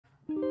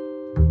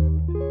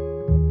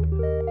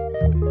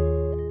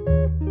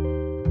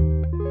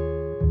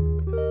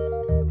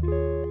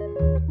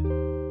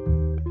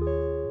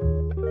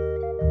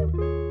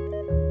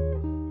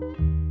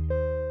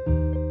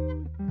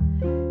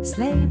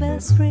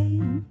bells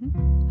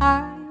ring,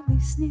 are you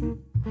listening?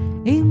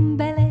 In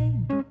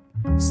Berlin,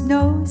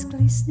 snow is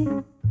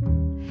glistening.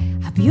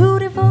 A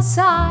beautiful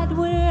sight,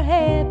 we're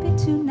happy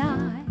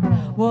tonight,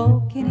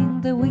 walking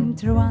in the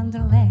winter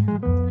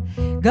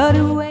wonderland. Got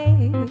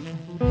away,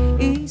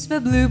 is the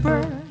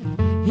bluebird,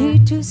 here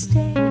to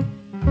stay,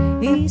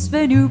 is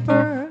the new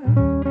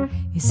bird.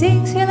 He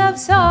sings his love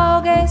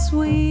song as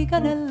we go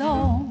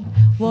along,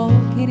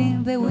 walking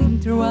in the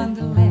winter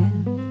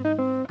wonderland.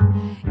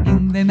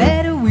 In the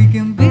meadow we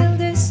can build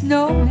a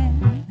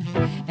snowman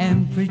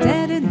and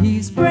pretend that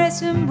he's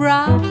present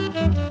brown.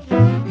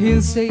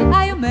 He'll say,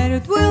 are you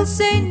married? We'll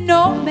say,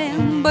 no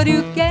man, but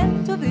you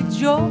get to the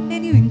job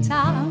and you in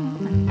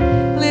town.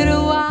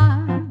 Little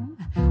one,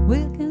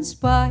 we'll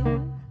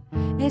conspire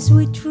as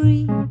we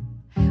dream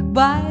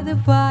by the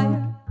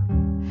fire,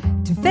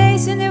 to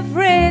face and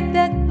afraid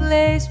that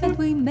place that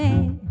we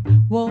made,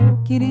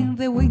 walking in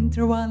the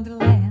winter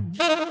wonderland.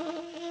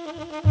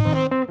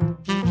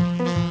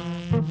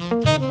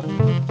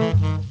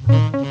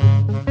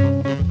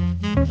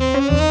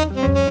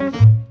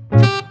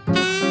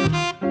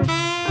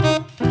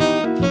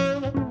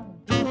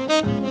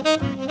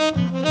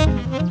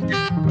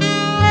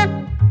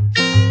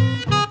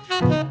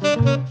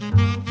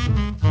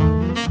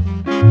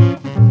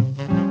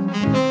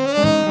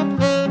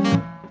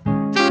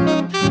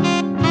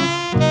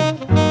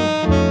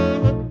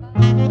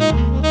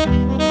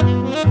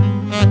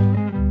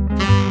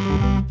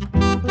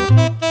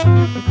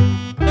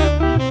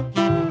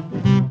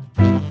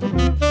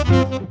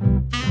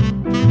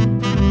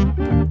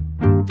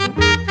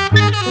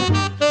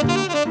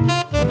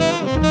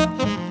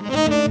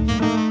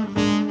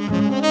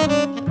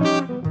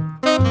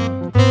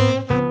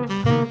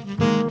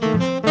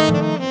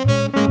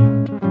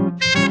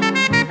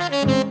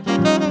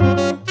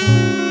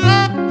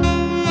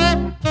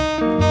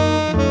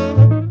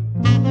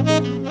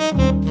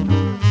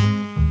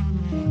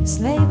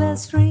 Sleigh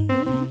bells ring,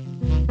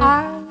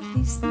 are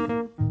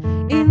listening.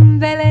 In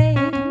the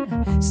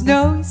lane,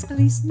 snow is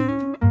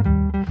glistening.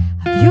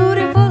 A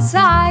beautiful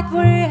sight,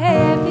 we're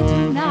happy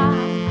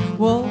tonight,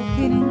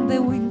 walking in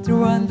the winter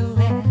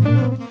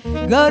wonderland.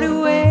 Got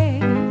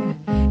away,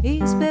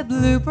 is the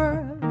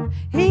bluebird,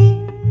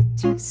 here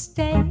to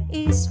stay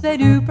is the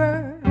new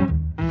bird.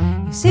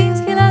 He sings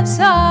his love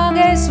song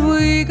as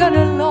we go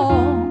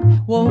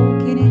along,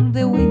 walking in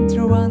the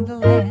winter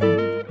wonderland.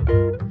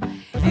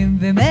 In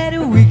the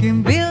meadow we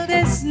can build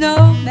a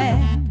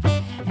snowman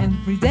and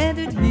pretend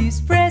that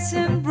he's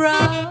present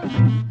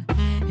brown.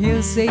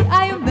 He'll say,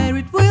 are you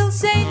married? We'll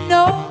say,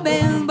 no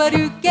man, but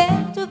you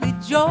get to the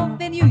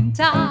job and you in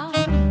town.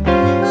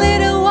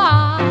 Little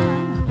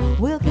one,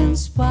 we'll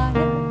conspire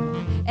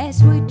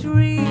as we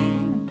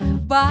dream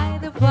by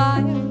the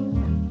fire,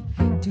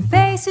 to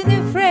face and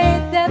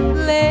afraid that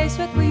place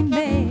that we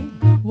made,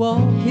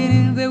 walking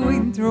in the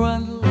winter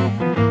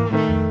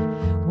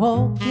wonderland,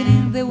 walking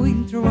in the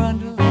winter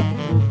wonderland,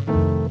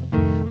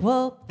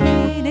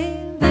 walking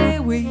in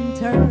the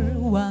winter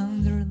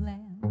wonderland.